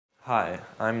Hi,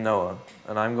 I'm Noah,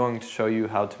 and I'm going to show you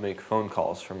how to make phone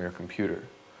calls from your computer.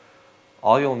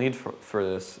 All you'll need for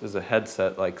this is a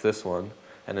headset like this one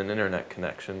and an internet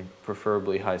connection,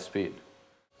 preferably high speed.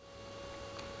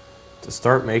 To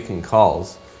start making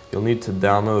calls, you'll need to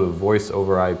download a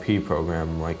voice-over IP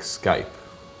program like Skype.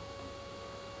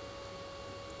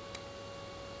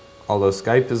 Although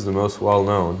Skype is the most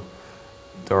well-known,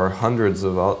 there are hundreds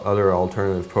of other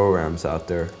alternative programs out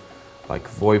there, like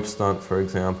VoIP for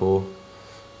example,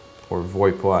 or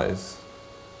VoIPwise.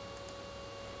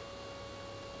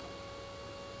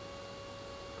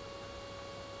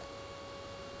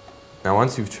 Now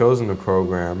once you've chosen a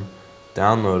program,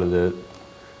 downloaded it,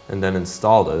 and then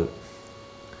installed it,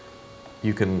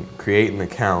 you can create an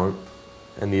account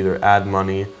and either add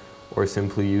money or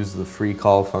simply use the free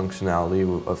call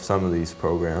functionality of some of these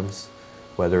programs,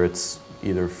 whether it's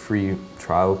either free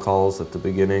trial calls at the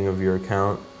beginning of your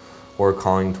account or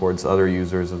calling towards other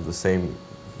users of the same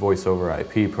voice-over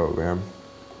IP program.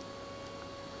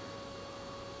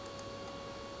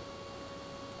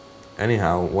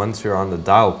 Anyhow, once you're on the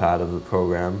dial pad of the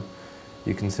program,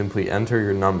 you can simply enter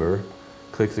your number,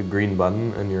 click the green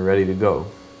button, and you're ready to go.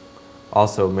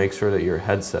 Also, make sure that your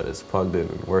headset is plugged in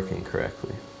and working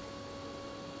correctly.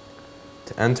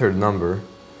 To enter the number,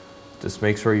 just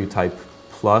make sure you type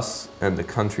plus and the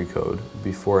country code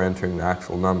before entering the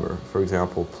actual number. For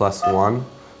example, +1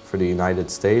 for the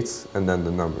United States and then the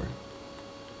number.